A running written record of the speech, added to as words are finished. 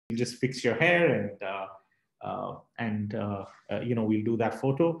just fix your hair and we'll do that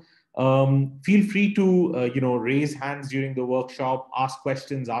photo. Feel free to raise hands during the workshop, ask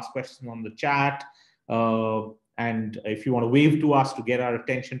questions on the chat, and if you want to wave to us to get our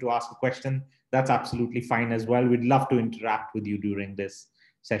attention to ask a question, that's absolutely fine as well. We'd love to interact with you during this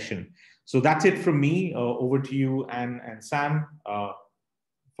session. So that's it from me. Over to you and Sam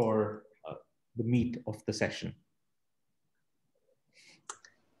for the meat of the session.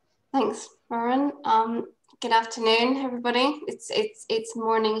 Thanks, Warren. Good afternoon, everybody. It's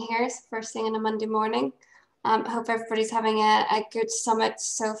morning here. It's first thing on a Monday morning. Hope everybody's having a good summit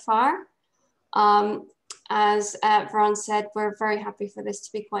so far. As Varun said, we're very happy for this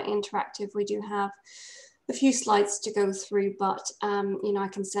to be quite interactive. We do have a few slides to go through, but I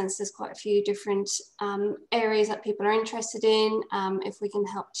can sense there's quite a few different areas that people are interested in. If we can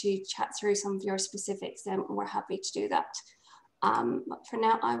help to chat through some of your specifics, then we're happy to do that. But for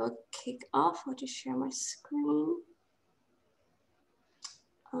now, I will kick off. I'll just share my screen.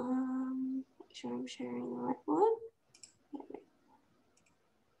 Make sure I'm sharing the right one.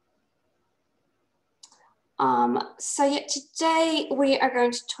 So yeah, today we are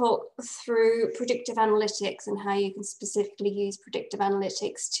going to talk through predictive analytics and how you can specifically use predictive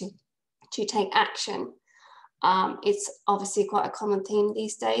analytics to take action. It's obviously quite a common theme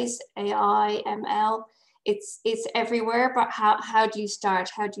these days, AI, ML. It's everywhere, but how do you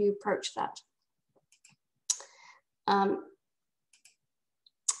start? How do you approach that?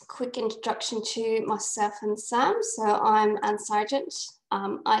 Quick introduction to myself and Sam. So I'm Anne Sargent.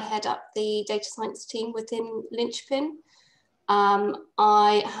 I head up the data science team within Linchpin.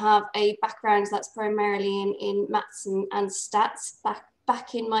 I have a background that's primarily in maths and stats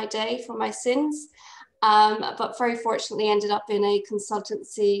back in my day for my sins, but very fortunately ended up in a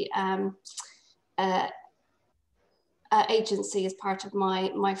consultancy agency as part of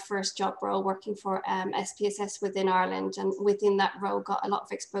my first job role, working for SPSS within Ireland, and within that role got a lot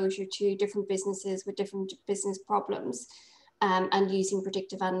of exposure to different businesses with different business problems, and using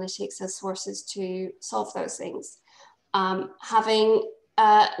predictive analytics as sources to solve those things. Having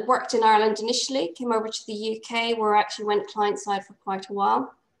worked in Ireland initially, came over to the UK, where I actually went client side for quite a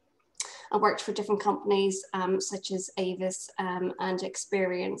while. I worked for different companies such as Avis and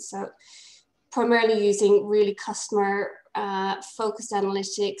Experian. So primarily using really customer focused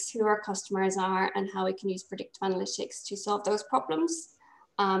analytics, who our customers are and how we can use predictive analytics to solve those problems.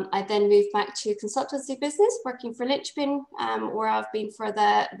 I then moved back to consultancy business, working for Linchpin, where I've been for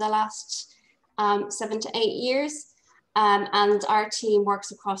the last 7 to 8 years. And our team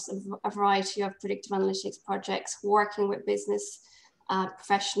works across a variety of predictive analytics projects, working with business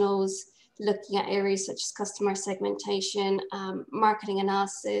professionals, looking at areas such as customer segmentation, marketing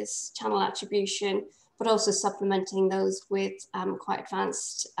analysis, channel attribution, but also supplementing those with quite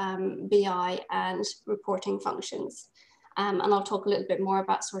advanced BI and reporting functions. And I'll talk a little bit more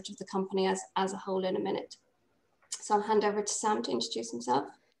about sort of the company as a whole in a minute. So I'll hand over to Sam to introduce himself.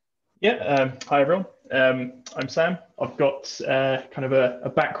 Yeah, hi everyone. I'm Sam. I've got kind of a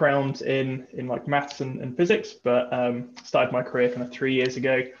background in like maths and physics, but started my career kind of 3 years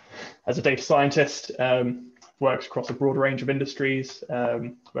ago as a data scientist. Worked across a broad range of industries,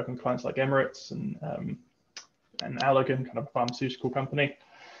 working with clients like Emirates and Allergan, kind of a pharmaceutical company.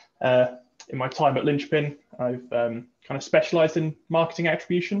 In my time at Linchpin, I've kind of specialized in marketing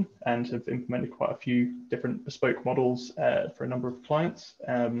attribution and have implemented quite a few different bespoke models for a number of clients.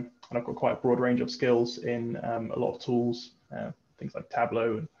 And I've got quite a broad range of skills in a lot of tools, things like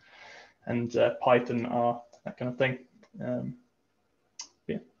Tableau and Python, R, that kind of thing.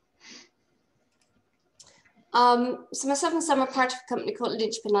 Yeah. So myself and Sam are part of a company called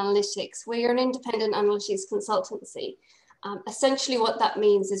Linchpin Analytics. We are an independent analytics consultancy. Essentially what that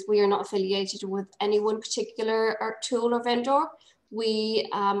means is we are not affiliated with any one particular tool or vendor. We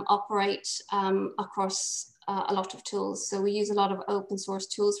operate across a lot of tools. So we use a lot of open source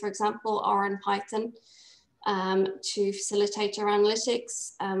tools, for example, R and Python, to facilitate our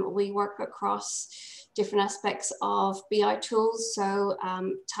analytics. We work across different aspects of BI tools. So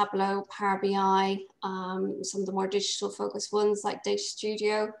Tableau, Power BI, some of the more digital focused ones like Data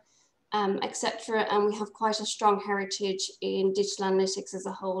Studio, etc. And we have quite a strong heritage in digital analytics as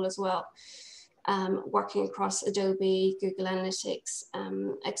a whole as well, working across Adobe, Google Analytics,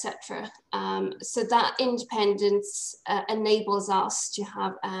 etc. So that independence enables us to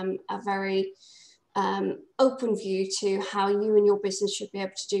have a very open view to how you and your business should be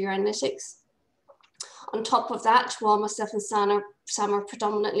able to do your analytics. On top of that, while myself and Sam are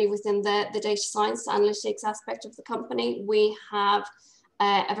predominantly within the data science analytics aspect of the company, we have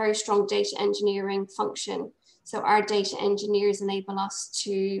a very strong data engineering function. So our data engineers enable us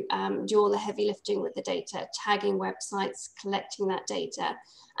to do all the heavy lifting with the data, tagging websites, collecting that data,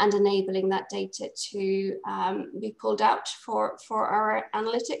 and enabling that data to be pulled out for our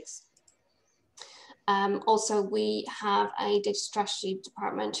analytics. Also, we have a data strategy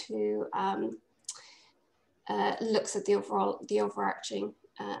department who looks at the overarching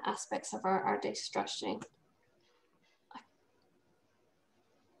aspects of our data strategy.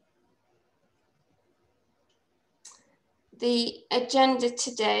 The agenda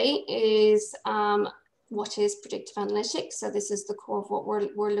today is what is predictive analytics. So this is the core of what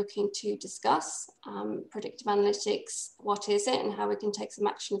we're looking to discuss. Predictive analytics, what is it and how we can take some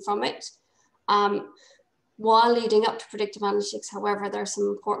action from it. While leading up to predictive analytics, however, there are some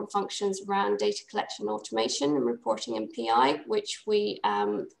important functions around data collection, automation, and reporting and PI, which we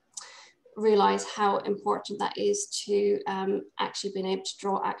realize how important that is to actually being able to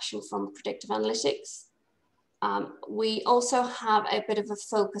draw action from predictive analytics. We also have a bit of a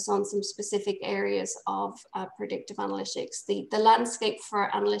focus on some specific areas of predictive analytics. The landscape for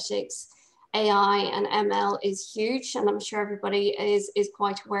analytics, AI and ML is huge, and I'm sure everybody is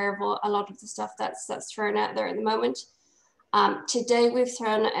quite aware of a lot of the stuff that's thrown out there at the moment. Today we've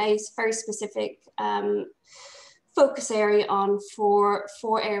thrown a very specific focus area on four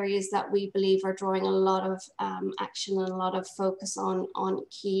areas that we believe are drawing a lot of action and a lot of focus on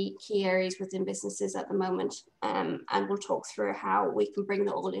key areas within businesses at the moment. And we'll talk through how we can bring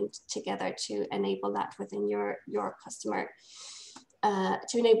that all in together to enable that within your customer,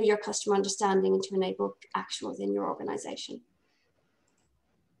 to enable your customer understanding and to enable action within your organization.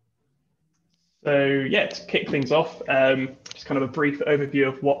 So yeah, to kick things off, just kind of a brief overview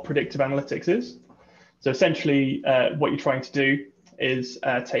of what predictive analytics is. So essentially, what you're trying to do is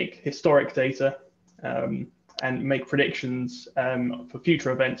take historic data and make predictions for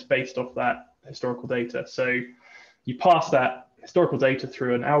future events based off that historical data. So you pass that historical data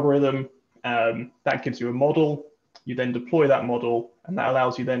through an algorithm, that gives you a model. You then deploy that model, and that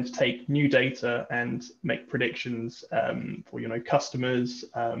allows you then to take new data and make predictions for customers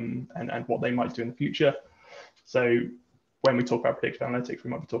and what they might do in the future. So when we talk about predictive analytics, we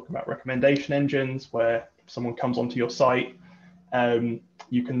might be talking about recommendation engines, where someone comes onto your site,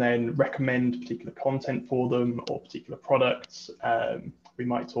 you can then recommend particular content for them or particular products. We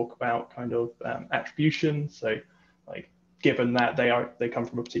might talk about kind of attribution. So like, given that they come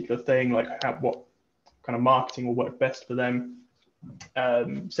from a particular thing, like what kind of marketing will work best for them.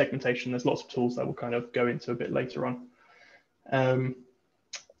 Segmentation, there's lots of tools that we'll kind of go into a bit later on.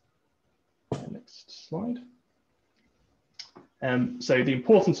 Next slide. So the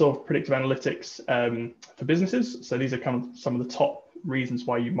importance of predictive analytics for businesses. So these are kind of some of the top reasons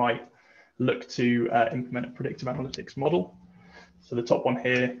why you might look to implement a predictive analytics model. So the top one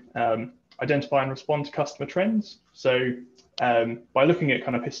here, identify and respond to customer trends. So by looking at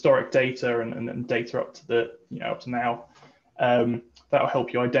kind of historic data and data up to up to now, that will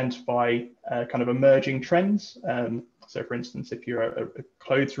help you identify kind of emerging trends. So for instance, if you're a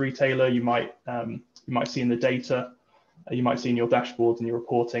clothes retailer, you might see in the data, you might see in your dashboards and your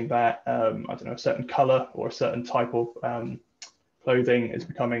reporting that, I don't know, a certain color or a certain type of clothing is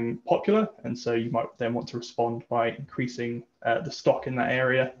becoming popular. And so you might then want to respond by increasing the stock in that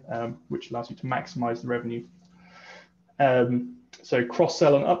area, which allows you to maximize the revenue. So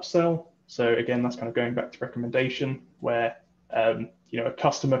cross-sell and upsell. So again, that's kind of going back to recommendation, where a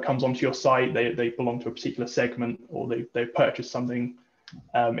customer comes onto your site, they belong to a particular segment, or they've purchased something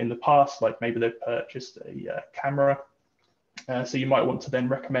in the past, like maybe they've purchased a camera. So you might want to then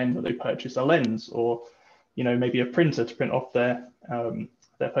recommend that they purchase a lens, or maybe a printer to print off their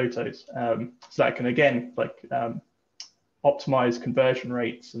photos. So that can again optimize conversion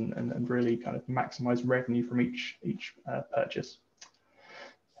rates and really kind of maximize revenue from each purchase.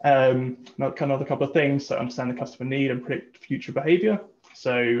 Another couple of things: so understand the customer need and predict future behavior.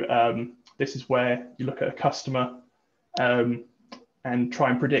 So this is where you look at a customer and try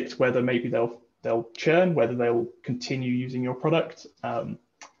and predict whether maybe they'll churn, whether they'll continue using your product,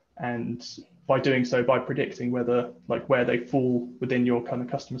 and by doing so, by predicting whether where they fall within your kind of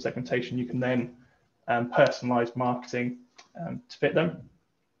customer segmentation, you can then personalize marketing to fit them.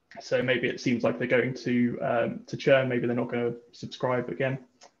 So maybe it seems like they're going to churn, maybe they're not going to subscribe again,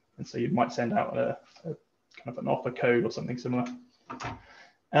 and so you might send out a kind of an offer code or something similar.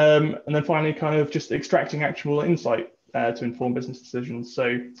 And then finally, kind of just extracting actionable insight to inform business decisions.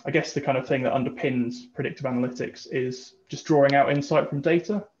 So I guess the kind of thing that underpins predictive analytics is just drawing out insight from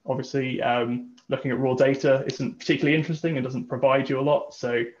data. Obviously, looking at raw data isn't particularly interesting. It doesn't provide you a lot.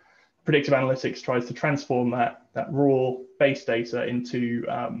 So predictive analytics tries to transform that raw base data into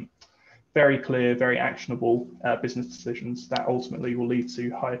very clear, very actionable business decisions that ultimately will lead to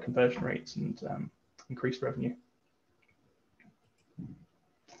higher conversion rates and increased revenue.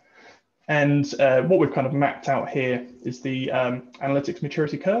 And what we've kind of mapped out here is the analytics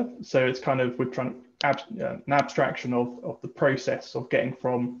maturity curve. So it's kind of, we're trying to an abstraction of the process of getting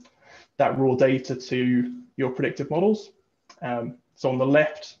from that raw data to your predictive models. So on the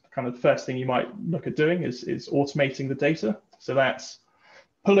left, kind of the first thing you might look at doing is automating the data. So that's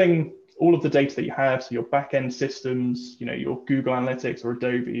pulling all of the data that you have, so your back-end systems, you know, your Google Analytics or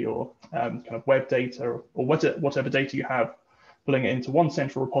Adobe or kind of web data or whatever data you have, pulling it into one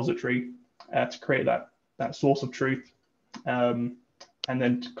central repository to create that source of truth, and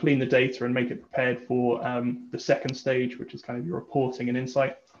then to clean the data and make it prepared for the second stage, which is kind of your reporting and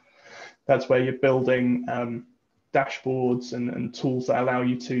insight. That's where you're building dashboards and tools that allow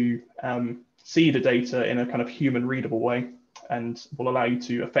you to see the data in a kind of human readable way, and will allow you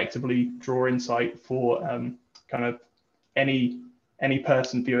to effectively draw insight for kind of any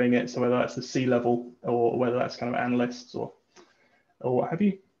person viewing it. So whether that's the C-level or whether that's kind of analysts or what have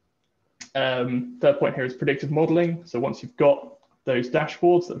you. Third point here is predictive modeling. So once you've got those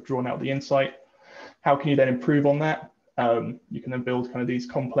dashboards that have drawn out the insight, how can you then improve on that? You can then build kind of these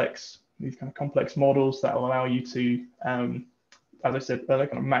complex models that will allow you to, as I said earlier,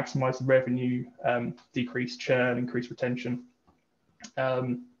 kind of maximize the revenue, decrease churn, increase retention.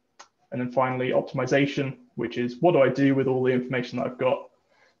 And then finally, optimization, which is what do I do with all the information that I've got?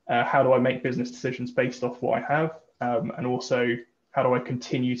 How do I make business decisions based off what I have? And also, how do I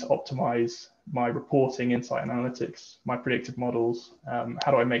continue to optimize my reporting, insight and analytics, my predictive models?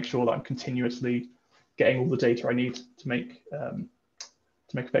 How do I make sure that I'm continuously getting all the data I need to make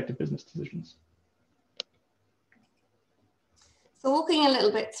effective business decisions? So walking a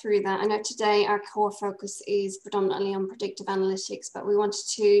little bit through that, I know today our core focus is predominantly on predictive analytics, but we wanted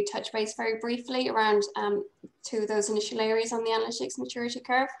to touch base very briefly around two of those initial areas on the analytics maturity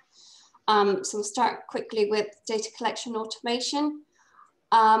curve. So we'll start quickly with data collection automation.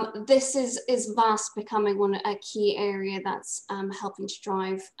 This is vast becoming a key area that's helping to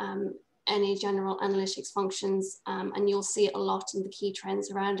drive any general analytics functions, and you'll see it a lot in the key trends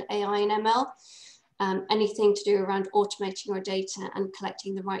around AI and ML. Anything to do around automating your data and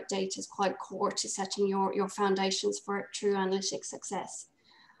collecting the right data is quite core to setting your foundations for true analytic success.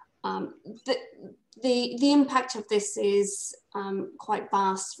 The impact of this is quite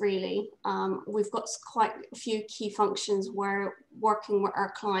vast, really. We've got quite a few key functions where working with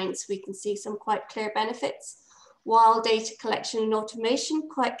our clients, we can see some quite clear benefits. While data collection and automation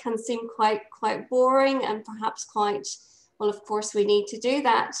can seem quite boring and perhaps quite, well, of course we need to do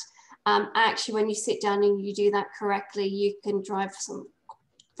that. Actually, when you sit down and you do that correctly, you can drive some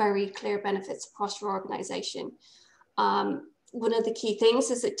very clear benefits across your organization. One of the key things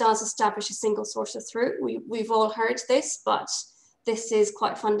is it does establish a single source of truth. We've all heard this, but this is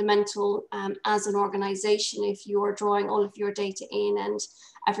quite fundamental as an organization. If you're drawing all of your data in and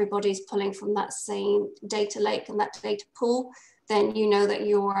everybody's pulling from that same data lake and that data pool, then you know that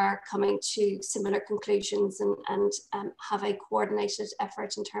you are coming to similar conclusions and have a coordinated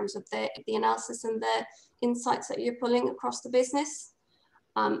effort in terms of the analysis and the insights that you're pulling across the business.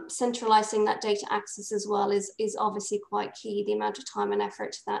 Centralizing that data access as well is obviously quite key. The amount of time and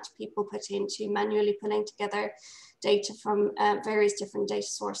effort that people put into manually pulling together data from various different data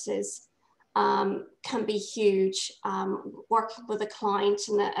sources can be huge. Working with a client,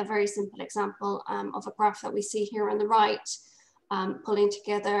 and a very simple example of a graph that we see here on the right, pulling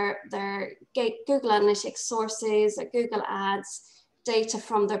together their Google Analytics sources, their Google Ads, data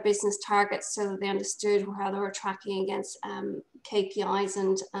from their business targets so that they understood how they were tracking against KPIs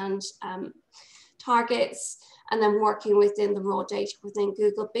and targets, and then working within the raw data within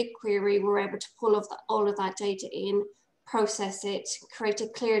Google BigQuery, we're able to pull all of that data in, process it, create a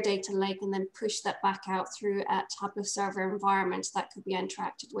clear data lake, and then push that back out through a Tableau server environment that could be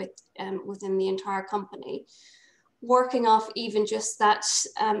interacted with within the entire company. Working off even just that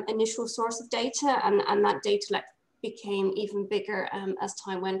initial source of data, and that data lake became even bigger as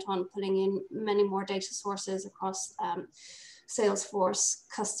time went on, pulling in many more data sources across Salesforce,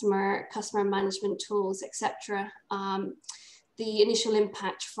 customer management tools, etc. The initial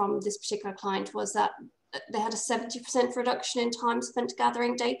impact from this particular client was that they had a 70% reduction in time spent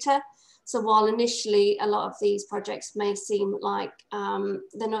gathering data. So while initially a lot of these projects may seem like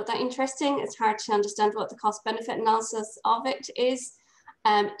they're not that interesting, it's hard to understand what the cost benefit analysis of it is.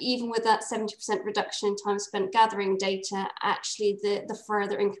 Even with that 70% reduction in time spent gathering data, actually the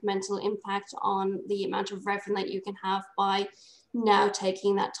further incremental impact on the amount of revenue that you can have by now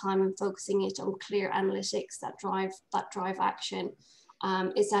taking that time and focusing it on clear analytics that drive action.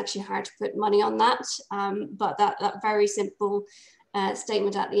 It's actually hard to put money on that, but that very simple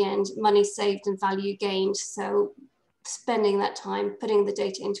statement at the end, money saved and value gained. So spending that time, putting the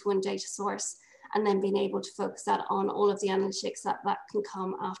data into one data source, and then being able to focus that on all of the analytics that can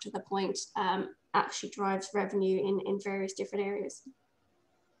come after the point, actually drives revenue in various different areas.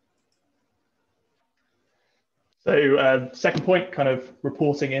 So second point, kind of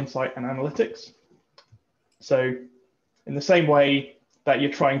reporting, insight and analytics. So in the same way that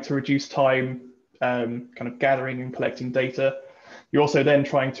you're trying to reduce time kind of gathering and collecting data, you're also then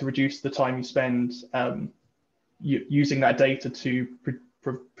trying to reduce the time you spend using that data to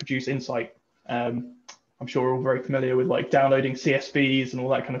produce insight. I'm sure we're all very familiar with like downloading CSVs and all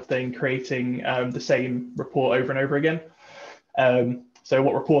that kind of thing, creating the same report over and over again. So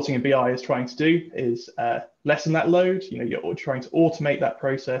what reporting in BI is trying to do is lessen that load. You know, you're trying to automate that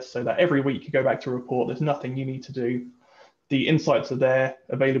process so that every week you go back to a report, there's nothing you need to do. The insights are there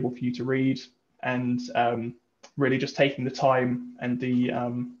available for you to read, and really just taking the time and the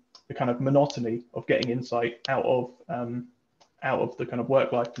kind of monotony of getting insight out of the kind of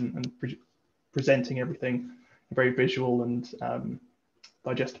work life and presenting everything in a very visual and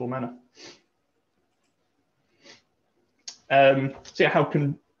digestible manner. So yeah, how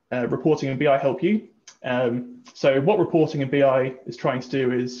can reporting in BI help you? So what reporting in BI is trying to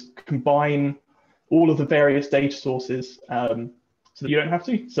do is combine all of the various data sources so that you don't have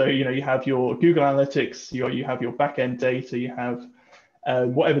to. So, you know, you have your Google Analytics, you have your backend data, you have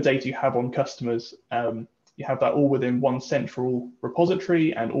whatever data you have on customers, you have that all within one central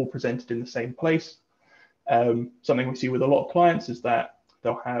repository and all presented in the same place. Something we see with a lot of clients is that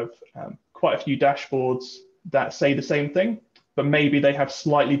they'll have quite a few dashboards that say the same thing, but maybe they have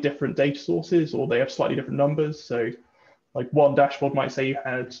slightly different data sources or they have slightly different numbers. So like one dashboard might say you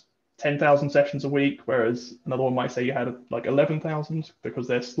had 10,000 sessions a week, whereas another one might say you had like 11,000, because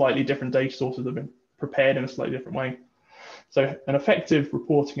they're slightly different data sources that have been prepared in a slightly different way. So an effective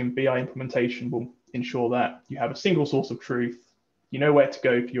reporting and BI implementation will ensure that you have a single source of truth, you know where to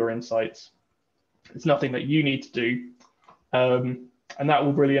go for your insights. It's nothing that you need to do. And that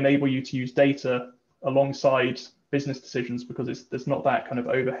will really enable you to use data alongside business decisions, because there's not that kind of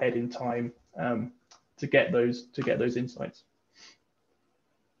overhead in time to get those insights.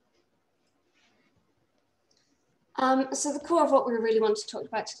 So the core of what we really want to talk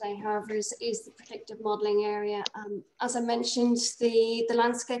about today, however, is the predictive modelling area. As I mentioned, the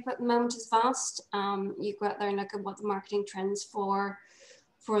landscape at the moment is vast. You go out there and look at what the marketing trends for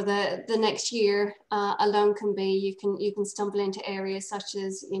the next year alone can be. You can stumble into areas such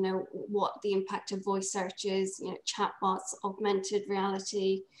as, you know, what the impact of voice search is, you know, chatbots, augmented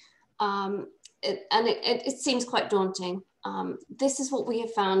reality, it seems quite daunting. This is what we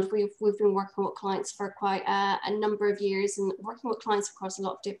have found. We've been working with clients for quite a number of years, and working with clients across a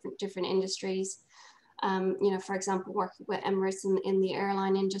lot of different industries. You know, for example, working with Emirates in the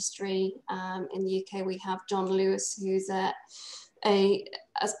airline industry. In the UK, we have John Lewis, who's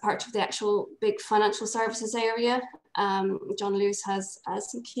as part of the actual big financial services area. John Lewis has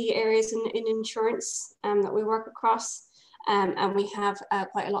some key areas in insurance that we work across. And we have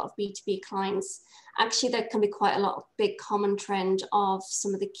quite a lot of B2B clients. Actually, there can be quite a lot of big common trend of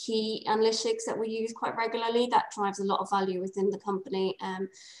some of the key analytics that we use quite regularly that drives a lot of value within the company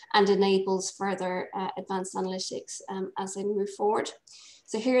and enables further advanced analytics as they move forward.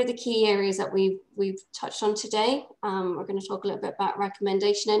 So here are the key areas that we've touched on today. We're going to talk a little bit about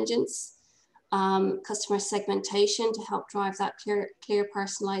recommendation engines, customer segmentation to help drive that clear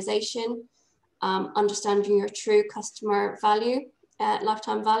personalization, understanding your true customer value,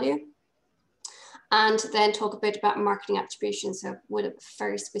 lifetime value, and then talk a bit about marketing attribution. So with a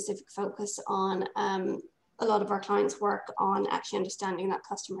very specific focus on a lot of our clients work on actually understanding that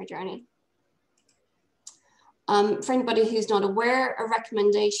customer journey. For anybody who's not aware,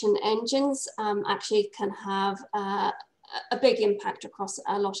 recommendation engines actually can have a big impact across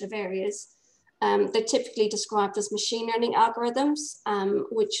a lot of areas. They're typically described as machine learning algorithms,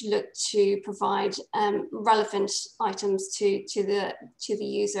 which look to provide relevant items to the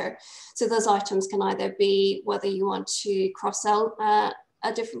user. So those items can either be whether you want to cross-sell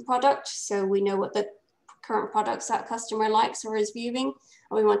a different product, so we know what the current products that customer likes or is viewing,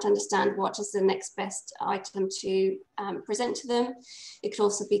 and we want to understand what is the next best item to present to them. It could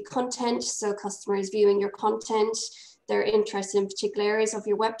also be content, so customer is viewing your content, they're interested in particular areas of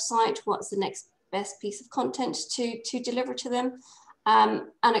your website, what's the next best piece of content to deliver to them. And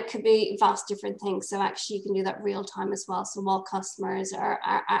it could be vast different things. So actually you can do that real time as well. So while customers are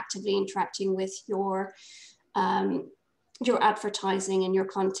actively interacting with your your advertising and your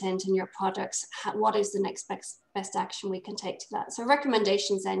content and your products, what is the next best action we can take to that? So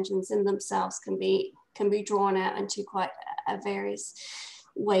recommendations engines in themselves can be drawn out into quite various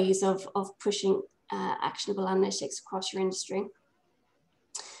ways of pushing actionable analytics across your industry.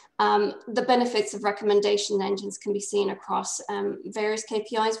 The benefits of recommendation engines can be seen across various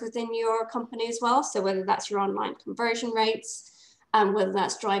KPIs within your company as well. So whether that's your online conversion rates, whether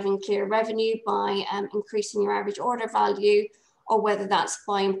that's driving clear revenue by increasing your average order value, or whether that's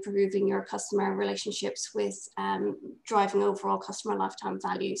by improving your customer relationships with driving overall customer lifetime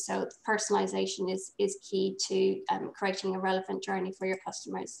value. So personalization is key to creating a relevant journey for your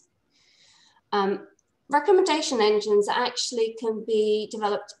customers. Recommendation engines actually can be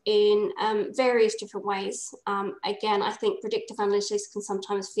developed in various different ways. Again, I think predictive analytics can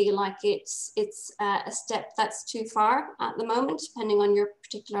sometimes feel like it's a step that's too far at the moment, depending on your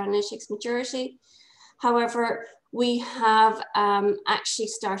particular analytics maturity. However, we have actually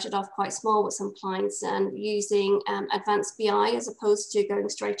started off quite small with some clients and using advanced BI as opposed to going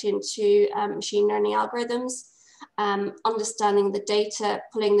straight into machine learning algorithms. Understanding the data,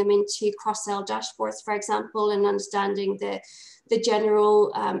 pulling them into cross-sell dashboards, for example, and understanding the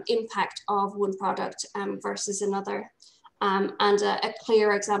general impact of one product versus another. And a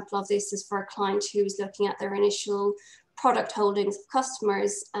clear example of this is for a client who was looking at their initial product holdings of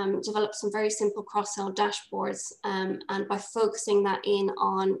customers, developed some very simple cross-sell dashboards. And by focusing that in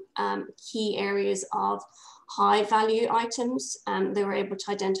on key areas of high value items, they were able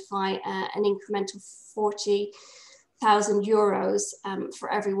to identify an incremental 40,000 euros for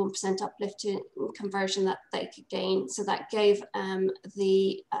every 1% uplift in conversion that they could gain. So that gave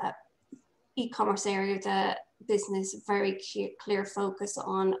the e-commerce area of the business a very clear focus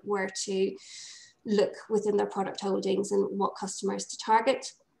on where to look within their product holdings and what customers to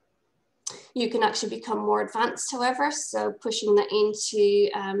target. You can actually become more advanced, however, so pushing that into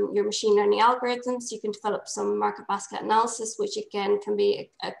your machine learning algorithms, you can develop some market basket analysis, which again can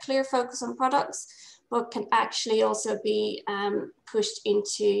be a clear focus on products, but can actually also be pushed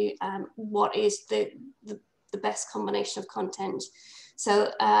into what is the best combination of content.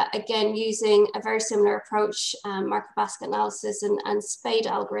 So again, using a very similar approach, market basket analysis and spade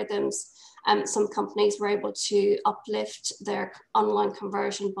algorithms, some companies were able to uplift their online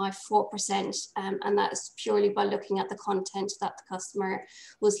conversion by 4%, and that is purely by looking at the content that the customer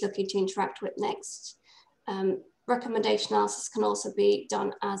was looking to interact with next. Recommendation analysis can also be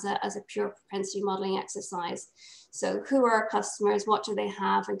done as a pure propensity modeling exercise. So who are our customers, what do they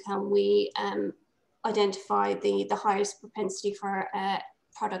have, and can we identify the highest propensity for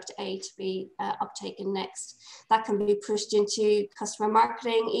product A to be uptaken next. That can be pushed into customer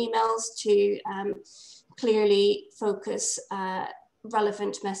marketing emails to clearly focus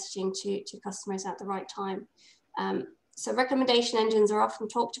relevant messaging to customers at the right time. So recommendation engines are often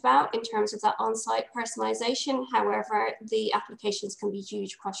talked about in terms of that on-site personalization. However, the applications can be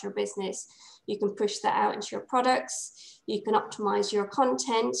huge across your business. You can push that out into your products. You can optimize your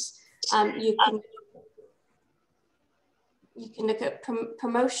content. You can look at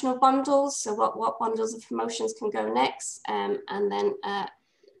promotional bundles, so what bundles of promotions can go next, and then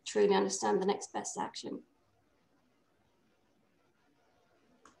truly understand the next best action.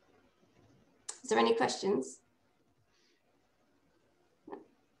 Is there any questions?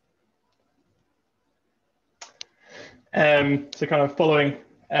 So kind of following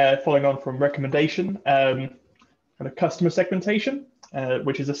on from recommendation, kind of customer segmentation,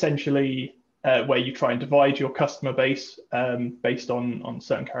 which is essentially where you try and divide your customer base based on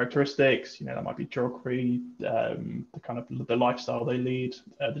certain characteristics. You know, that might be geography, the lifestyle they lead,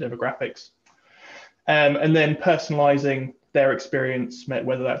 the demographics, and then personalizing their experience,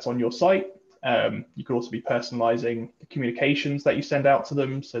 whether that's on your site. You could also be personalizing the communications that you send out to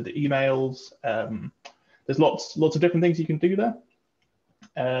them, so the emails. There's lots of different things you can do there.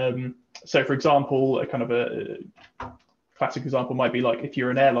 So, for example, a classic example might be like if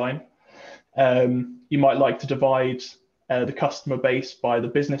you're an airline. You might like to divide the customer base by the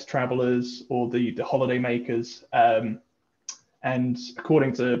business travelers or the holiday makers, and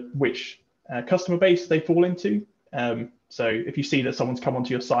according to which customer base they fall into. So if you see that someone's come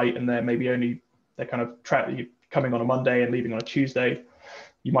onto your site and they're kind of coming on a Monday and leaving on a Tuesday,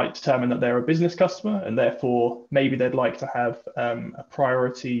 you might determine that they're a business customer, and therefore maybe they'd like to have a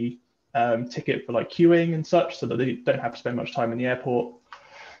priority ticket for like queuing and such, so that they don't have to spend much time in the airport.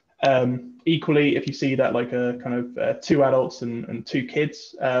 Equally, if you see that like a kind of 2 adults and 2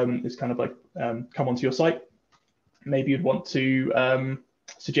 kids is kind of like come onto your site, maybe you'd want to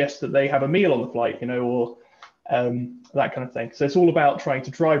suggest that they have a meal on the flight, you know, or that kind of thing. So it's all about trying to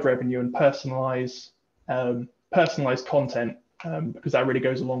drive revenue and personalize personalized content, because that really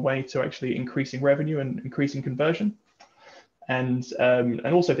goes a long way to actually increasing revenue and increasing conversion. And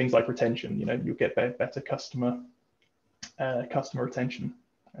also things like retention. You know, you'll get better customer retention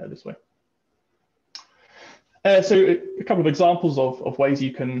this way. So a couple of examples of ways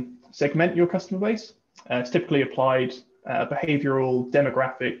you can segment your customer base. It's typically applied behavioral,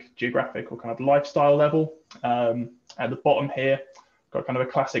 demographic, geographic, or kind of lifestyle level. At the bottom here, got kind of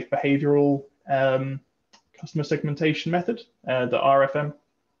a classic behavioral customer segmentation method, the RFM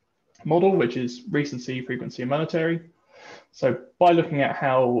model, which is recency, frequency, and monetary. So by looking at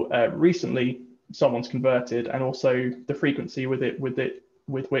how recently someone's converted, and also the frequency with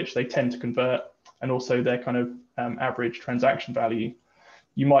which they tend to convert, and also their kind of average transaction value,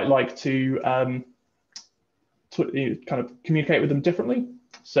 you might like to kind of communicate with them differently.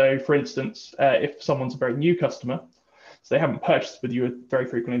 So for instance, if someone's a very new customer, so they haven't purchased with you very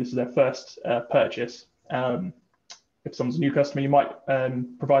frequently, this is their first purchase. If someone's a new customer, you might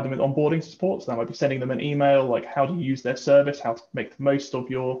provide them with onboarding support. So that might be sending them an email, like how to use their service, how do they make the most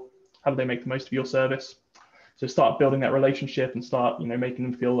of your service. So start building that relationship and start, you know, making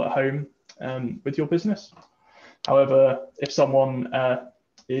them feel at home with your business. However, if someone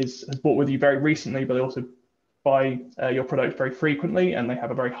has bought with you very recently, but they also buy your product very frequently and they have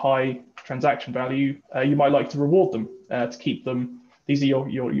a very high transaction value, you might like to reward them to keep them. These are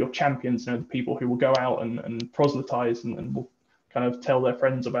your champions, you know, the people who will go out and proselytize and will kind of tell their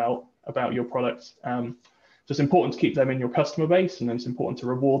friends about your products. So it's important to keep them in your customer base, and then it's important to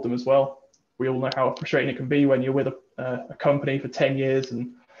reward them as well. We all know how frustrating it can be when you're with a company for 10 years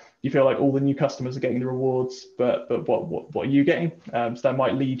and you feel like all the new customers are getting the rewards, but what are you getting? So that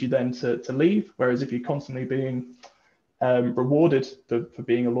might lead you then to leave. Whereas if you're constantly being rewarded for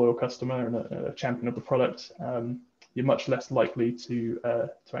being a loyal customer and a champion of the product, you're much less likely to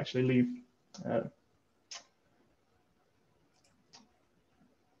actually leave.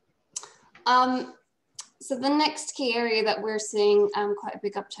 So the next key area that we're seeing quite a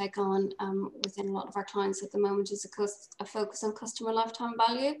big uptake on within a lot of our clients at the moment is a focus on customer lifetime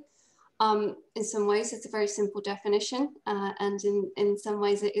value. In some ways, it's a very simple definition, and in some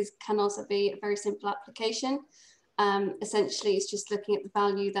ways it can also be a very simple application. Essentially, it's just looking at the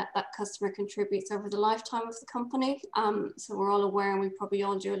value that that customer contributes over the lifetime of the company. So we're all aware, and we probably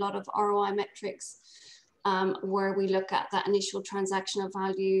all do a lot of ROI metrics, where we look at that initial transactional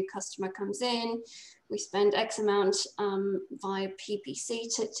value. Customer comes in, we spend X amount via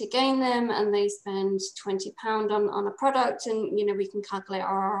PPC to gain them, and they spend £20 on a product, and you know, we can calculate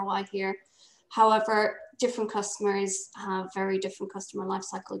our ROI here. However, different customers have very different customer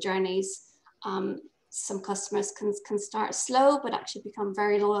lifecycle journeys. Some customers can start slow, but actually become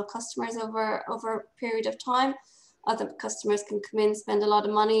very loyal customers over a period of time. Other customers can come in, spend a lot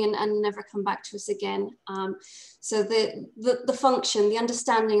of money, and never come back to us again. So the function, the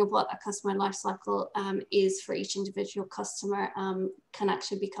understanding of what a customer lifecycle is for each individual customer can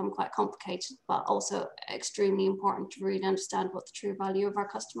actually become quite complicated, but also extremely important to really understand what the true value of our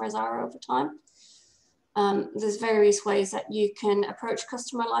customers are over time. There's various ways that you can approach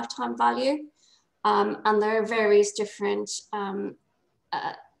customer lifetime value. And there are various different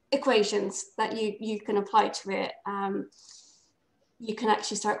equations that you can apply to it. You can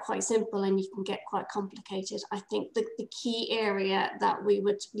actually start quite simple and you can get quite complicated. I think the key area that we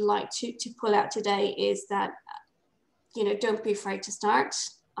would like to pull out today is that, you know, don't be afraid to start.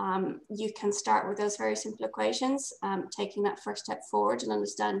 You can start with those very simple equations, taking that first step forward and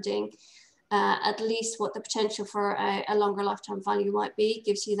understanding at least what the potential for a longer lifetime value might be.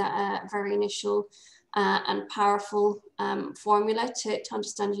 Gives you that very initial and powerful formula to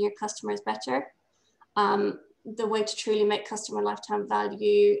understanding your customers better. The way to truly make customer lifetime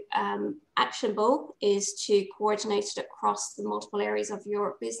value actionable is to coordinate it across the multiple areas of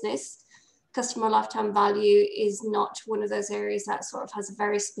your business. Customer lifetime value is not one of those areas that sort of has a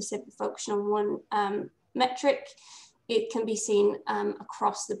very specific focus on one metric. It can be seen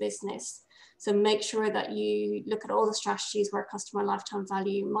across the business. So make sure that you look at all the strategies where customer lifetime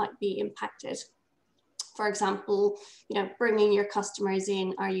value might be impacted. For example, you know, bringing your customers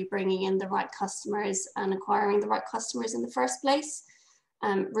in. Are you bringing in the right customers and acquiring the right customers in the first place?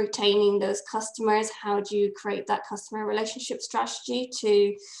 Retaining those customers. How do you create that customer relationship strategy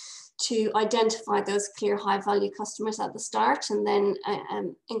to identify those clear high value customers at the start and then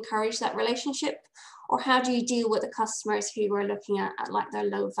encourage that relationship? Or how do you deal with the customers who are looking at like their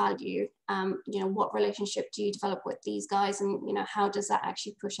low value? You know, what relationship do you develop with these guys? And, you know, how does that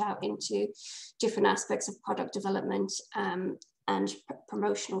actually push out into different aspects of product development and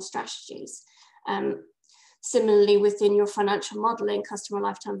promotional strategies? Similarly, within your financial modeling, customer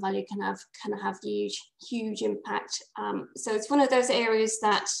lifetime value can have huge impact. So it's one of those areas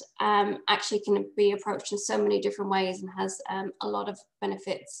that actually can be approached in so many different ways and has a lot of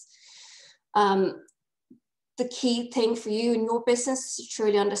benefits. The key thing for you in your business is to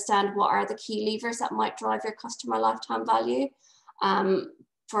truly understand what are the key levers that might drive your customer lifetime value.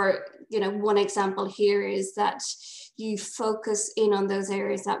 For one example here is that you focus in on those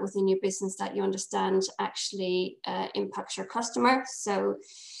areas that within your business that you understand actually impacts your customer. So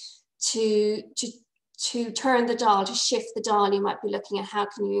to turn the dial, to shift the dial, you might be looking at how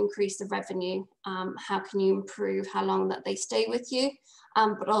can you increase the revenue, how can you improve how long that they stay with you,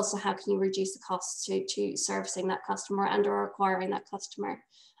 but also how can you reduce the costs to servicing that customer and or acquiring that customer.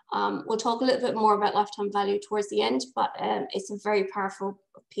 We'll talk a little bit more about lifetime value towards the end, but it's a very powerful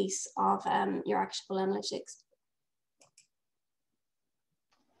piece of your actionable analytics.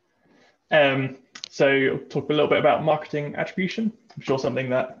 So I'll talk a little bit about marketing attribution. I'm sure something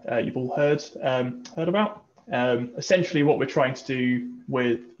that you've all heard about. Essentially, what we're trying to do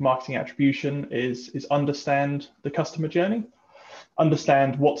with marketing attribution is understand the customer journey,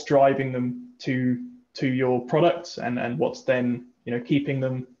 understand what's driving them to your products, and what's then keeping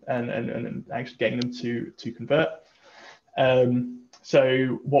them and actually getting them to convert.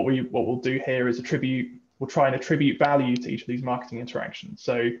 So what we'll do here is we'll try and attribute value to each of these marketing interactions.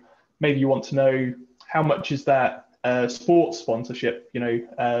 So maybe you want to know how much is that sports sponsorship,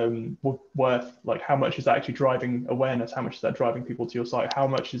 worth? Like, how much is that actually driving awareness? How much is that driving people to your site? How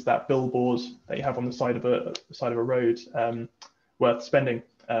much is that billboard that you have on the side of a road worth spending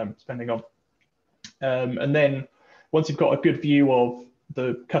on? And then once you've got a good view of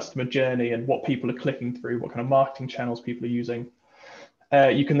the customer journey and what people are clicking through, what kind of marketing channels people are using,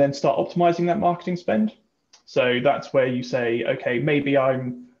 you can then start optimizing that marketing spend. So that's where you say, okay, maybe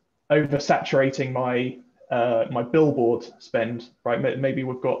I'm oversaturating my my billboard spend, right? Maybe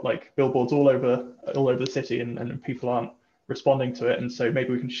we've got like billboards all over the city and people aren't responding to it, and so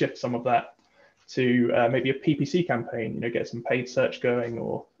maybe we can shift some of that to maybe a PPC campaign, get some paid search going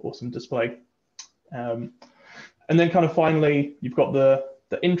or some display. And then kind of finally, you've got the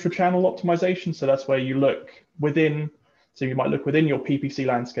intra-channel optimization. So that's where you look within. So you might look within your PPC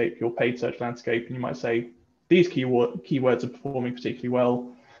landscape, your paid search landscape, and you might say these keywords are performing particularly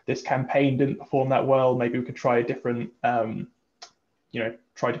well. This campaign didn't perform that well. Maybe we could try a different,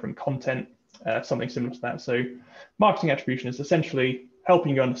 try different content, something similar to that. So marketing attribution is essentially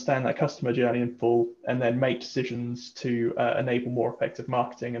helping you understand that customer journey in full, and then make decisions to enable more effective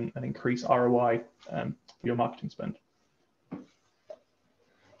marketing and increase ROI for your marketing spend.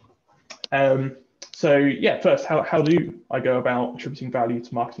 So yeah, first, how do I go about attributing value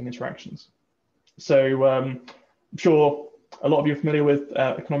to marketing interactions? So I'm sure a lot of you are familiar with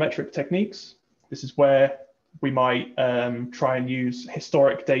econometric techniques. This is where we might try and use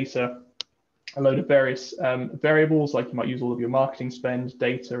historic data, a load of various variables, like you might use all of your marketing spend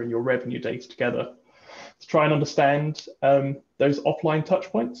data and your revenue data together to try and understand those offline touch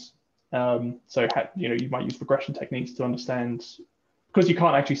points. So you might use regression techniques to understand, because you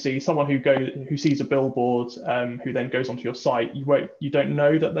can't actually see someone who sees a billboard who then goes onto your site. You don't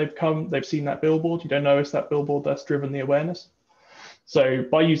know that they've seen that billboard. You don't know it's that billboard that's driven the awareness. So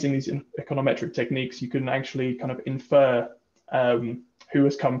by using these econometric techniques, you can actually kind of infer who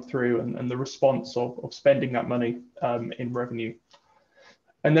has come through and the response of spending that money in revenue.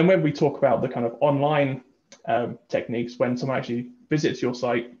 And then when we talk about the kind of online techniques, when someone actually visits your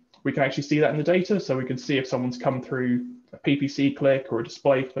site, we can actually see that in the data. So we can see if someone's come through a PPC click or a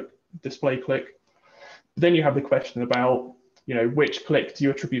display click. Then you have the question about, which click do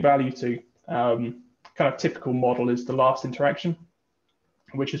you attribute value to? Kind of typical model is the last interaction,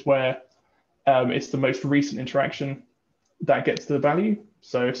 which is where it's the most recent interaction that gets the value.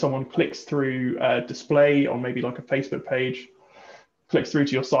 So if someone clicks through a display on maybe like a Facebook page, clicks through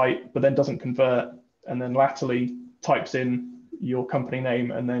to your site, but then doesn't convert, and then latterly types in your company name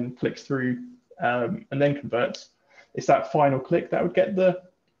and then clicks through and then converts, it's that final click that would get the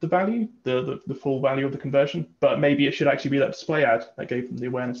value, the full value of the conversion. But maybe it should actually be that display ad that gave them the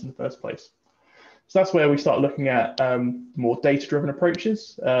awareness in the first place. So that's where we start looking at more data-driven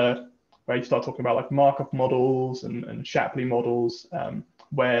approaches, where you start talking about like Markov models and Shapley models,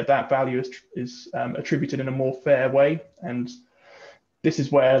 where that value is attributed in a more fair way. And this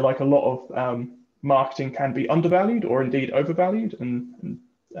is where like a lot of marketing can be undervalued or indeed overvalued, and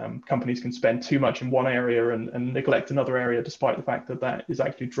companies can spend too much in one area and neglect another area, despite the fact that that is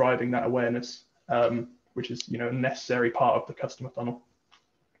actually driving that awareness, which is a necessary part of the customer funnel.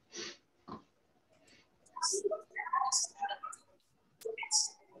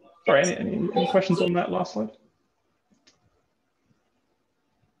 Sorry, any questions on that last slide?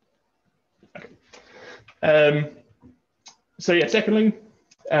 Okay. So yeah, secondly,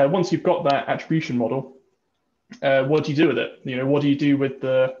 once you've got that attribution model, what do you do with it? What do you do with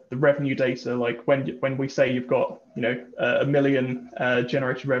the revenue data? Like when we say you've got, $1 million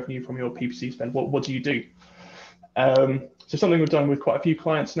generated revenue from your PPC spend, what do you do? So something we've done with quite a few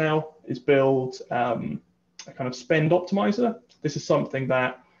clients now is build a kind of spend optimizer. This is something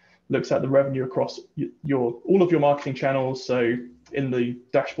that looks at the revenue across all of your marketing channels. So in the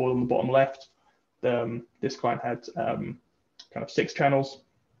dashboard on the bottom left, this client had kind of 6 channels.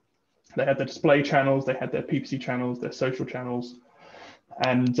 They had their display channels, they had their PPC channels, their social channels.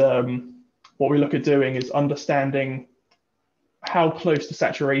 And what we look at doing is understanding how close to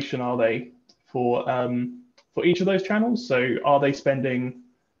saturation are they for each of those channels. So are they spending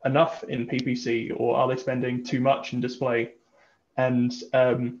enough in PPC, or are they spending too much in display? And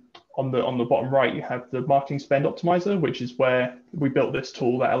on the bottom right, you have the marketing spend optimizer, which is where we built this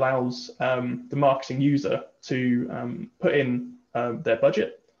tool that allows the marketing user to put in their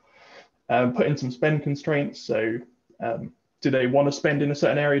budget, put in some spend constraints. So do they want to spend in a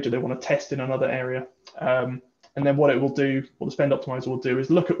certain area? Do they want to test in another area? And then what the spend optimizer will do is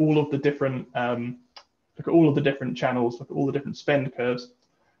look at all of the different channels, look at all the different spend curves,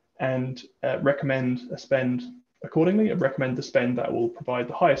 and recommend a spend accordingly, and recommend the spend that will provide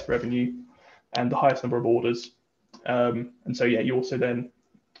the highest revenue and the highest number of orders. And so yeah, you also then,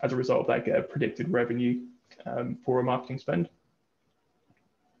 as a result of that, get a predicted revenue for a marketing spend.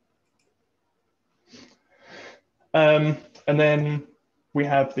 And then we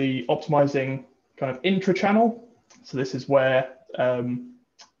have the optimizing kind of intra-channel. So this is where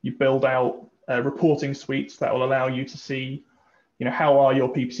you build out reporting suites that will allow you to see, how are your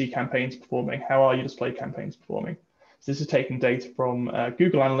PPC campaigns performing? How are your display campaigns performing? So this is taking data from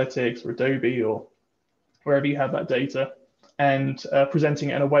Google Analytics or Adobe or wherever you have that data, and presenting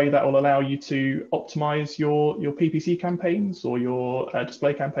it in a way that will allow you to optimize your PPC campaigns or your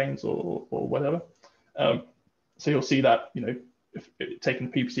display campaigns or whatever. So you'll see that, if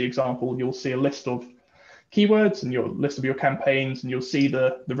taking the PPC example, you'll see a list of keywords and your list of your campaigns, and you'll see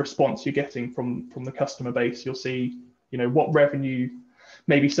the response you're getting from the customer base. You'll see, what revenue,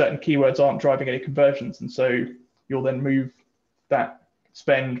 maybe certain keywords aren't driving any conversions. And so you'll then move that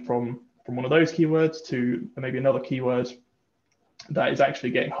spend from one of those keywords to maybe another keyword that is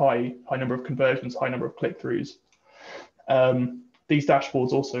actually getting high number of conversions, high number of click-throughs. These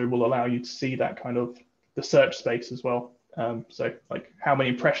dashboards also will allow you to see that kind of the search space as well. So like how many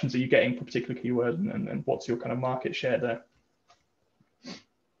impressions are you getting for a particular keyword, and what's your kind of market share there?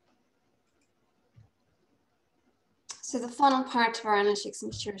 So the final part of our analytics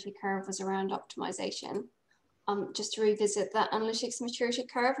maturity curve was around optimization. Just to revisit that analytics maturity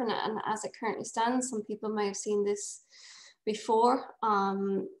curve, and as it currently stands, some people may have seen this before.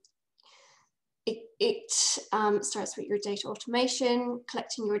 It starts with your data automation,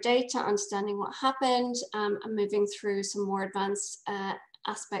 collecting your data, understanding what happened, and moving through some more advanced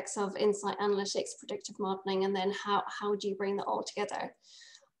aspects of insight analytics, predictive modeling, and then how do you bring that all together?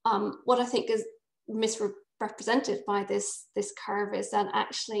 What I think is misrepresented by this curve is that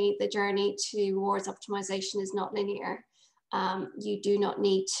actually the journey towards optimization is not linear. You do not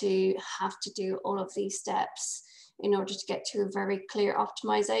need to have to do all of these steps in order to get to a very clear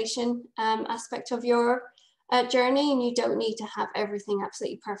optimization aspect of your journey, and you don't need to have everything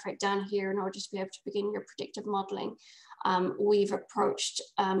absolutely perfect down here in order to be able to begin your predictive modeling. We've approached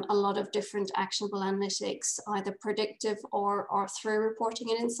a lot of different actionable analytics, either predictive or through reporting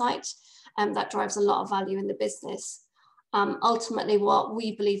and insight, that drives a lot of value in the business. Ultimately, what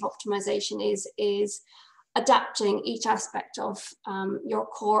we believe optimization is adapting each aspect of your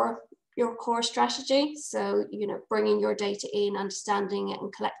core strategy. So, bringing your data in, understanding it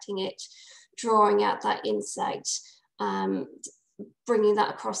and collecting it, drawing out that insight, bringing that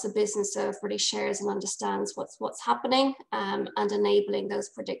across the business so everybody shares and understands what's happening, and enabling those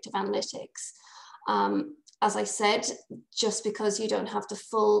predictive analytics. As I said, just because you don't have the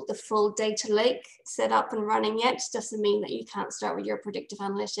full data lake set up and running yet doesn't mean that you can't start with your predictive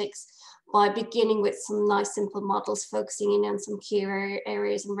analytics by beginning with some nice simple models, focusing in on some key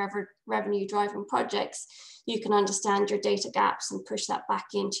areas and revenue driving projects. You can understand your data gaps and push that back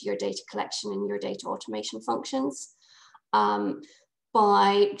into your data collection and your data automation functions.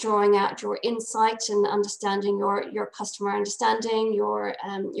 By drawing out your insight and understanding your customer understanding, your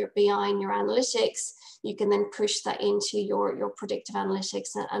BI and your analytics, you can then push that into your predictive analytics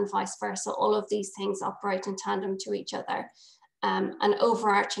and vice versa. All of these things operate in tandem to each other. And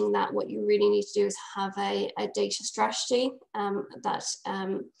overarching that, what you really need to do is have a data strategy that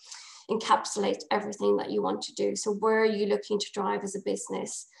encapsulates everything that you want to do. So where are you looking to drive as a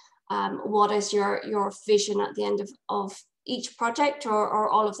business? What is your vision at the end of each project or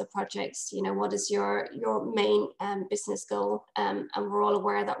all of the projects? You know, what is your main business goal? And we're all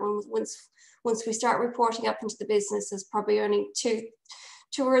aware that once we start reporting up into the business, there's probably only two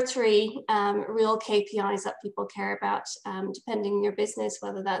or three real KPIs that people care about, depending on your business,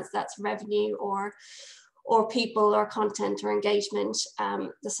 whether that's revenue or people or content or engagement.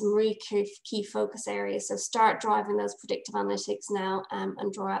 There's some really key focus areas. So start driving those predictive analytics now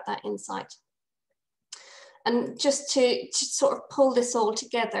and draw out that insight. And just to sort of pull this all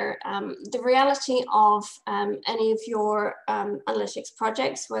together, the reality of any of your analytics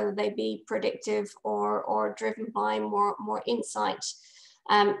projects, whether they be predictive or driven by more insight,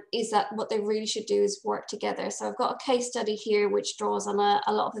 is that what they really should do is work together. So I've got a case study here which draws on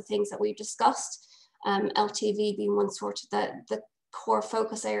a lot of the things that we've discussed, LTV being one sort of the core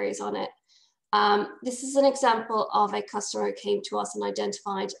focus areas on it. This is an example of a customer who came to us and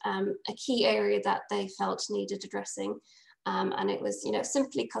identified a key area that they felt needed addressing, and it was, you know,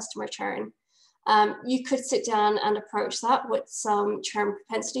 simply customer churn. You could sit down and approach that with some churn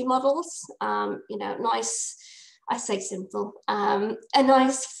propensity models, you know, nice, I say simple, a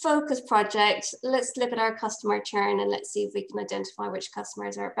nice focus project. Let's look at our customer churn and let's see if we can identify which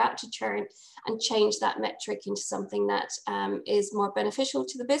customers are about to churn and change that metric into something that is more beneficial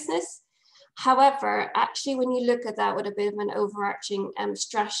to the business. However, actually, when you look at that with a bit of an overarching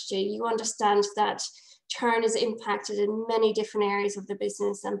strategy, you understand that churn is impacted in many different areas of the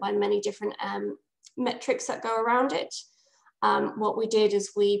business and by many different metrics that go around it. What we did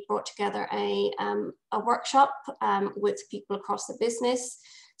is we brought together a workshop with people across the business.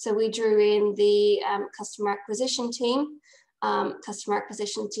 So we drew in the customer acquisition team. Customer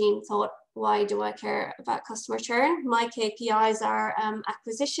acquisition team thought, why do I care about customer churn? My KPIs are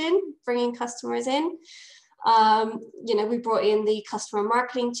acquisition, bringing customers in. You know, we brought in the customer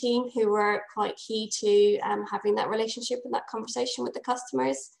marketing team who were quite key to having that relationship and that conversation with the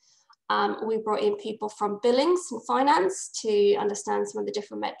customers. We brought in people from billings and finance to understand some of the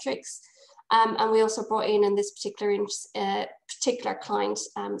different metrics. And we also brought in this particular client,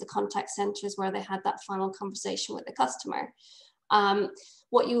 the contact centers where they had that final conversation with the customer.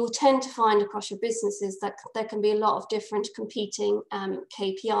 What you will tend to find across your business is that there can be a lot of different competing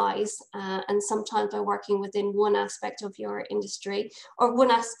KPIs, and sometimes by working within one aspect of your industry or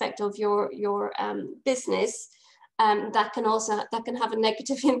one aspect of your business, that can have a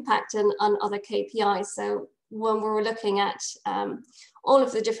negative impact on other KPIs. So when we were looking at all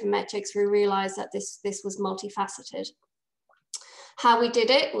of the different metrics, we realized that this was multifaceted. How we did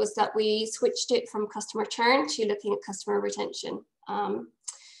it was that we switched it from customer churn to looking at customer retention.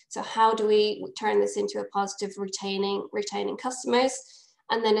 So how do we turn this into a positive retaining customers,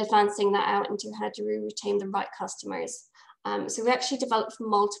 and then advancing that out into how do we retain the right customers. So we actually developed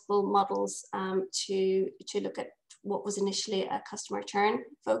multiple models to look at what was initially a customer churn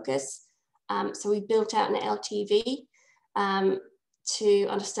focus. So we built out an LTV to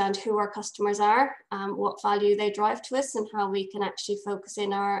understand who our customers are, what value they drive to us, and how we can actually focus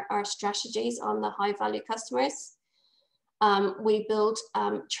in our strategies on the high value customers. We built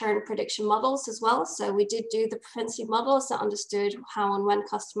churn prediction models as well. So we did do the propensity models that understood how and when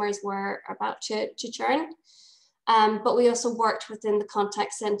customers were about to churn. But we also worked within the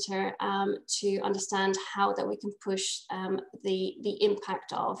contact center to understand how that we can push the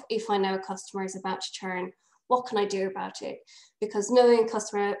impact of, if I know a customer is about to churn, what can I do about it? Because knowing a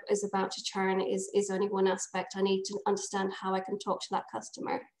customer is about to churn is only one aspect. I need to understand how I can talk to that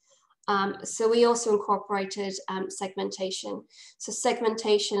customer. So we also incorporated segmentation. So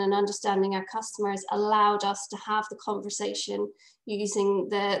segmentation and understanding our customers allowed us to have the conversation using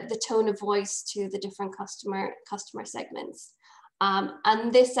the tone of voice to the different customer segments.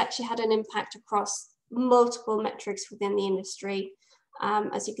 And this actually had an impact across multiple metrics within the industry.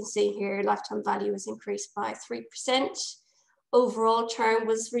 As you can see here, lifetime value was increased by 3%. Overall churn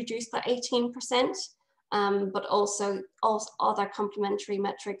was reduced by 18%. But also other complementary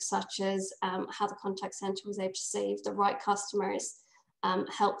metrics such as how the contact center was able to save the right customers,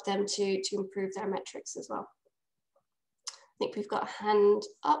 help them to improve their metrics as well. I think we've got a hand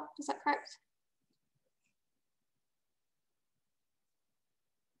up, is that correct?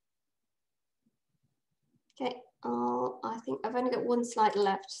 Okay, I think I've only got one slide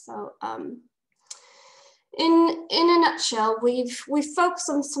left, so in a nutshell, we've focused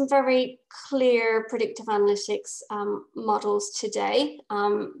on some very clear predictive analytics models today,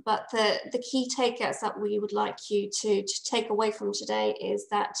 but the key takeouts that we would like you to take away from today is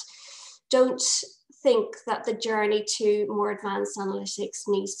that don't think that the journey to more advanced analytics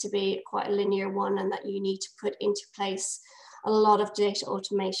needs to be quite a linear one and that you need to put into place a lot of data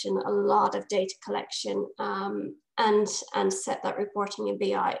automation, a lot of data collection, and set that reporting in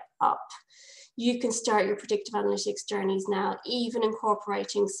BI up. You can start your predictive analytics journeys now, even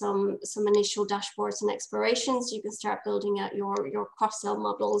incorporating some initial dashboards and explorations. You can start building out your cross-sell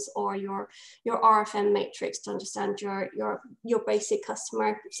models or your RFM matrix to understand your basic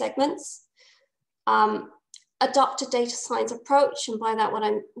customer segments. Adopt a data science approach, and by that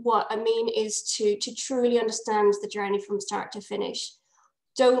what I mean is to truly understand the journey from start to finish.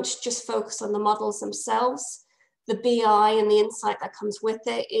 Don't just focus on the models themselves. The BI and the insight that comes with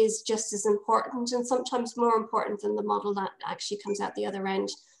it is just as important, and sometimes more important than the model that actually comes out the other end.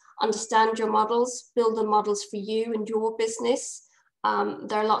 Understand your models, build the models for you and your business.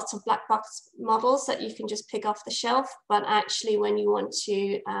 There are lots of black box models that you can just pick off the shelf, but actually when you want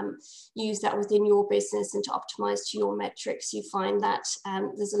to use that within your business and to optimize to your metrics, you find that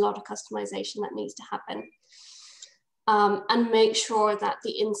there's a lot of customization that needs to happen. And make sure that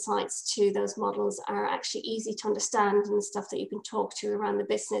the insights to those models are actually easy to understand and stuff that you can talk to around the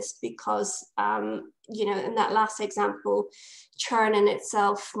business, because you know, in that last example, churn in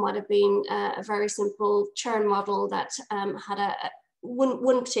itself might have been a very simple churn model that had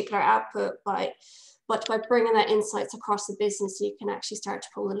one particular output, but by bringing that insights across the business, you can actually start to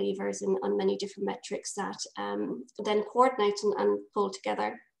pull the levers on many different metrics that then coordinate and pull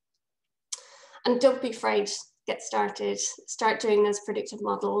together. And don't be afraid. Get started, start doing those predictive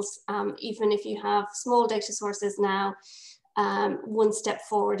models. Even if you have small data sources now, one step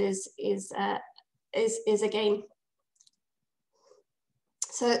forward is a gain.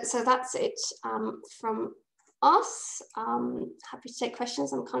 So that's it from us. Happy to take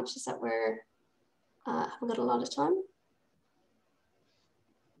questions. I'm conscious that we're haven't got a lot of time.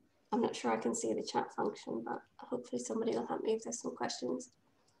 I'm not sure I can see the chat function, but hopefully somebody will help me if there's some questions.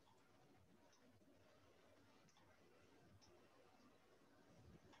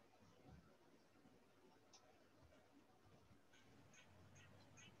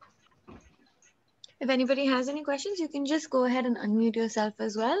 If anybody has any questions, you can just go ahead and unmute yourself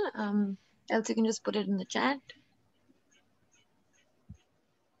as well. Else you can just put it in the chat.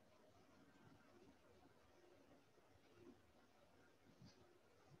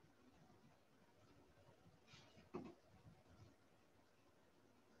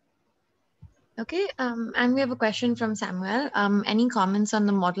 Okay, and we have a question from Samuel. Any comments on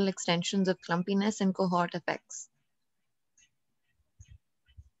the model extensions of clumpiness and cohort effects?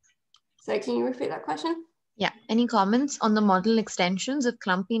 So can you repeat that question? Yeah, any comments on the model extensions of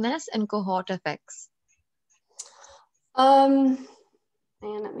clumpiness and cohort effects? And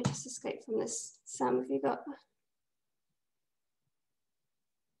let me just escape from this. Sam, have you got?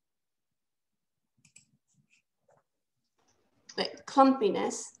 Like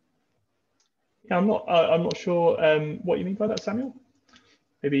clumpiness. Yeah, I'm not sure what you mean by that, Samuel.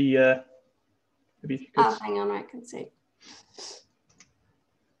 Maybe if you could. Oh, hang on, I can see.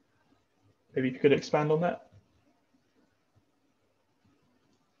 Maybe you could expand on that.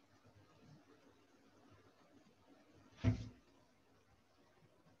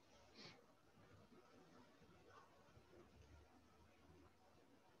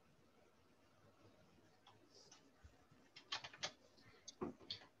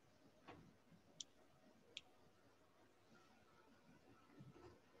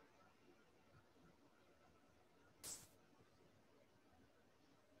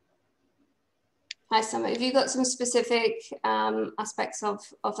 Hi, Sam. Have you got some specific aspects of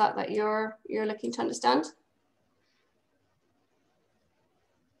that you're looking to understand?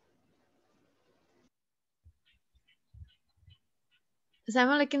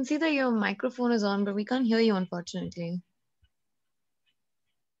 Samuel, I can see that your microphone is on, but we can't hear you, unfortunately.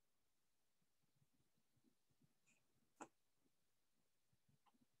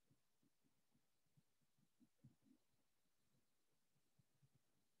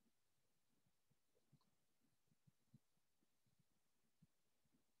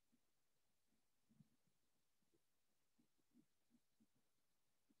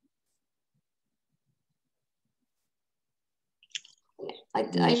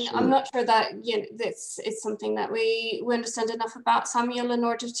 I'm not sure that it's something that we understand enough about, Samuel, in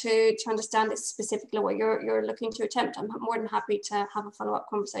order to understand specifically what you're looking to attempt. I'm more than happy to have a follow-up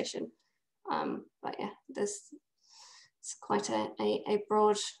conversation. But yeah, it's quite a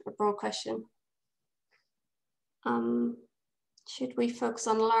broad question. Should we focus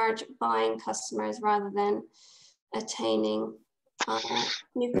on large buying customers rather than attaining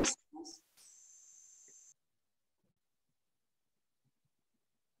new customers?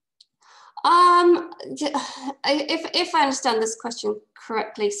 If I understand this question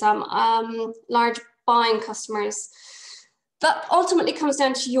correctly, Sam, large buying customers, that ultimately comes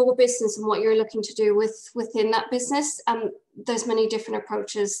down to your business and what you're looking to do within that business. There's many different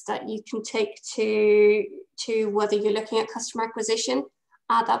approaches that you can take to whether you're looking at customer acquisition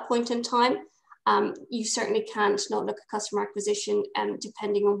at that point in time. You certainly can't not look at customer acquisition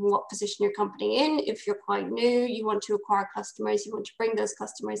depending on what position your company in. If you're quite new, you want to acquire customers, you want to bring those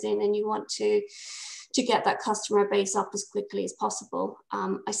customers in, and you want to get that customer base up as quickly as possible.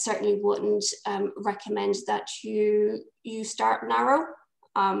 I certainly wouldn't recommend that you start narrow.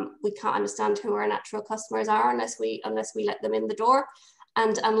 We can't understand who our natural customers are unless we let them in the door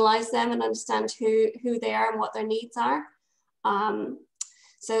and analyze them and understand who they are and what their needs are.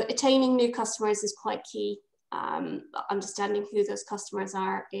 So attaining new customers is quite key. Understanding who those customers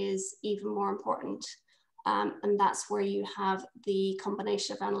are is even more important. And that's where you have the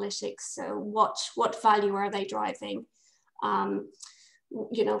combination of analytics. So what value are they driving?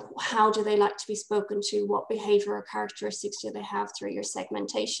 You know, how do they like to be spoken to? What behavioral characteristics do they have through your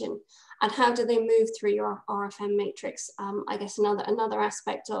segmentation? And how do they move through your RFM matrix? I guess another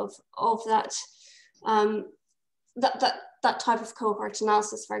aspect of that, that type of cohort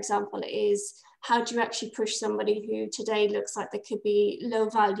analysis, for example, is how do you actually push somebody who today looks like they could be low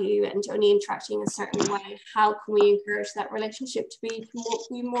value and only interacting a certain way? How can we encourage that relationship to be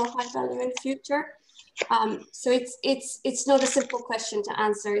more high value in the future? So it's not a simple question to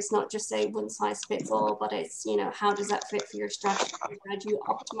answer. It's not just a one size fits all, but it's, you know, how does that fit for your strategy? How do you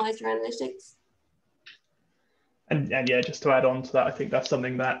optimize your analytics? And yeah, just to add on to that, I think that's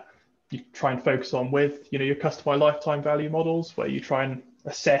something that you try and focus on with, you know, your customer lifetime value models, where you try and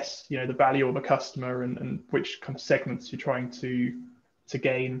assess, you know, the value of a customer and which kind of segments you're trying to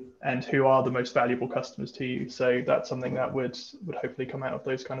gain and who are the most valuable customers to you. So that's something that would hopefully come out of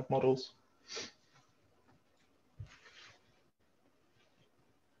those kind of models.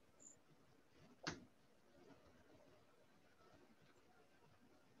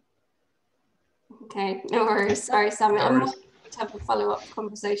 Okay, no worries. Sorry, Sam. No I'm worries. happy to have a follow-up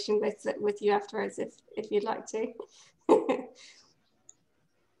conversation with you afterwards if you'd like to.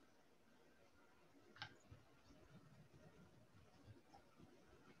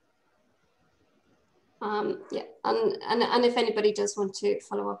 Yeah, and if anybody does want to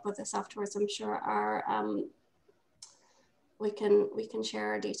follow up with us afterwards, I'm sure we can share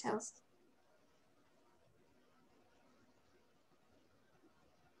our details.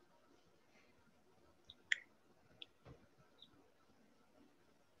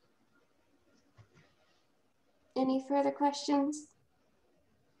 Any further questions?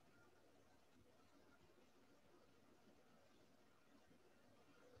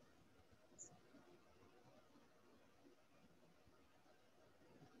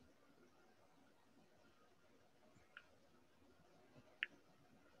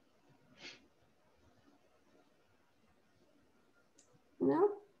 No?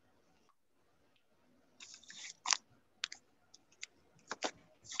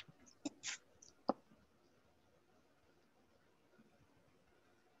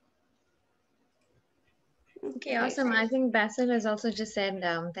 Okay, awesome. I think Basil has also just said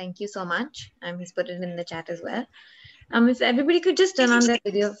thank you so much. He's put it in the chat as well. If everybody could just turn on their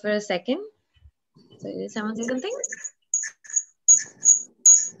video for a second. So did someone say something?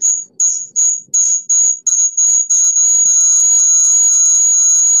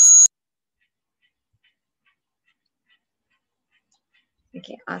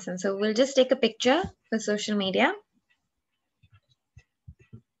 Okay, awesome. So we'll just take a picture for social media.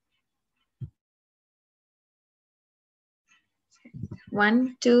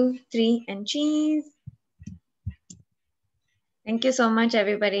 One, two, three, and cheese. Thank you so much,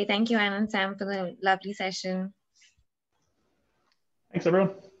 everybody. Thank you, Anne and Sam, for the lovely session. Thanks,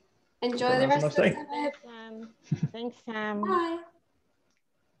 everyone. Enjoy the rest of the day. Thanks, Sam. Bye.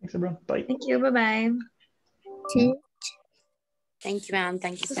 Thanks, everyone. Bye. Thank you. Bye-bye. Thank you, Anne.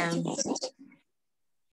 Thank you, Sam.